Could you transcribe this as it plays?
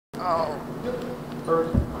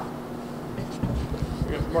Perfect.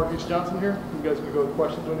 We got Marquis Johnson here. You guys can go with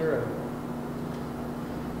questions when you're ready.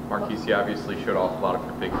 Marquis, you obviously showed off a lot of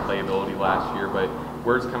your big playability last year, but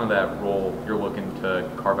where's kind of that role you're looking to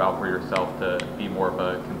carve out for yourself to be more of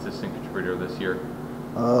a consistent contributor this year?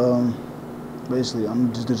 Basically,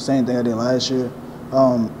 I'm just do the same thing I did last year.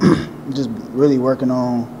 Just really working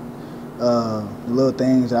on the little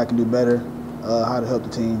things that I can do better, how to help the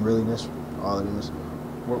team. Really, that's all it is.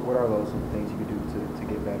 What are those things you can do to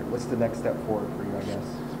get better? What's the next step forward for you, I guess?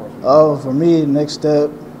 As far as For me, the next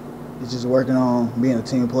step is just working on being a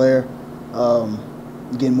team player,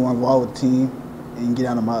 getting more involved with the team, and get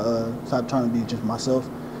out of my stop trying to be just myself.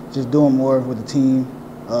 Just doing more with the team,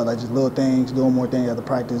 like just little things, doing more things after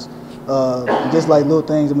practice. Just like little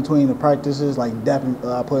things in between the practices, like dapping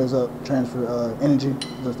players up, transfer energy,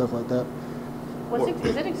 and stuff like that.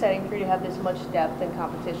 Is it exciting for you to have this much depth and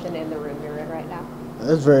competition in the room you're in right now?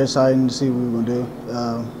 It's very exciting to see what we're gonna do.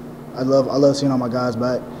 I love seeing all my guys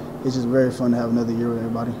back. It's just very fun to have another year with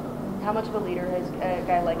everybody. How much of a leader has a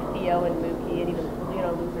guy like Theo and Mookie and even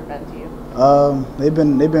Luther been to you? They've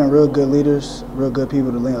been real good leaders, real good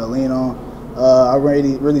people to lean on. I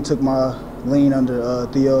really took my lean under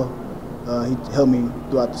Theo. He helped me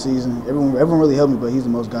throughout the season. Everyone really helped me, but he's the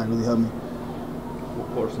most guy who really helped me.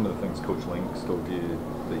 What are some of the things Coach Links told you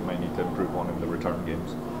that you might need to improve on in the return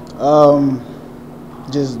games?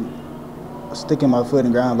 Just sticking my foot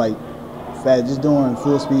in the ground, like fast, just doing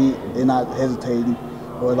full speed and not hesitating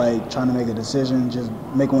or like trying to make a decision. Just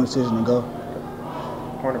make one decision and go.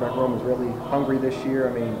 cornerback room is really hungry this year.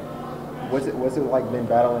 I mean, what's it like been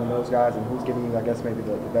battling those guys, and who's giving you, I guess, maybe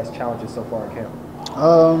the best challenges so far in camp?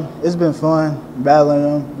 It's been fun battling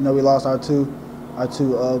them. You know, we lost our two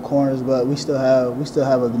corners, but we still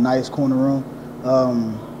have a nice corner room.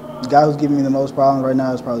 The guy who's giving me the most problems right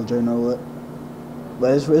now is probably Jay Norwood.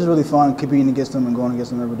 But it's really fun competing against them and going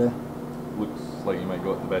against them every day. Looks like you might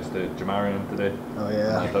got the best of Jamarian today. Oh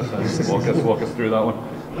yeah. Walk us through that one.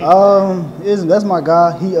 That's my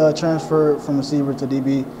guy. He transferred from receiver to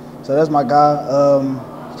DB, so that's my guy.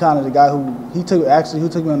 Kind of the guy who took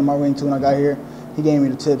me under my wing too when I got here. He gave me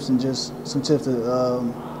the tips and just some tips to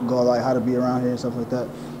go like how to be around here and stuff like that.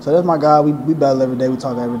 So that's my guy. We battle every day. We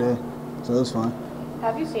talk every day. So it was fun.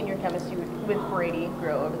 Have you seen your chemistry with Brady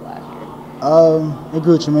grow over the last year? It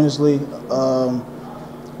grew tremendously.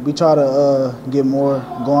 We try to get more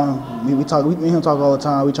going. Me and him talk all the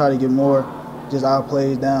time. We try to get more just our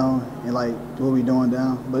plays down and like what we doing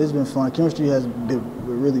down. But it's been fun. Chemistry has been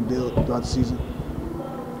really built throughout the season.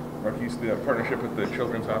 Marquis, the partnership with the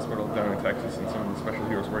Children's Hospital down in Texas and some of the special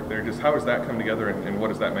heroes work there, just how has that come together and what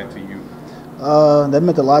has that meant to you? That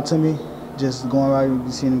meant a lot to me. Just going around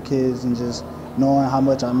and seeing them kids and just knowing how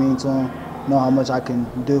much I mean to them, knowing how much I can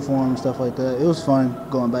do for them and stuff like that. It was fun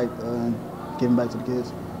going back and giving back to the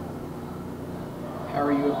kids. How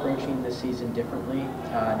are you approaching this season differently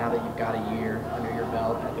now that you've got a year under your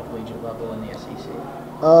belt at the collegiate level in the SEC?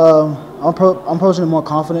 I'm approaching it more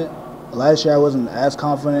confident. Last year I wasn't as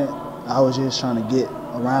confident. I was just trying to get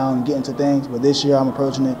around, get into things. But this year I'm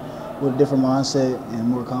approaching it with a different mindset and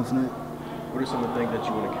more confident. What are some of the things that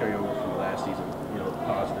you want to carry over from last season, the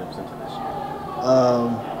positives into this year?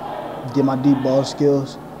 Get my deep ball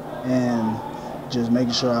skills and just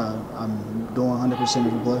making sure I'm doing 100%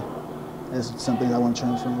 of the play. That's something I want to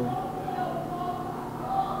transfer over.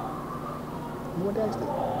 What did I say?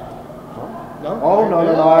 No? Oh, no, I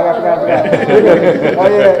forgot. Oh,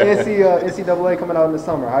 yeah, NCAA coming out in the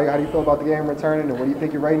summer. How do you feel about the game returning, and what do you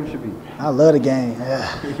think your rating should be? I love the game. Yeah.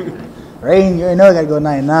 Rating, you already know I got to go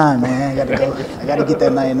 99, man. I got to get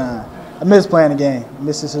that 99. I miss playing the game. I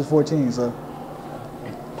missed it since 14, so.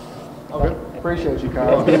 Okay. Appreciate you,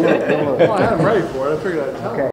 Kyle. Well, I'm ready for it. I figured I'd tell him.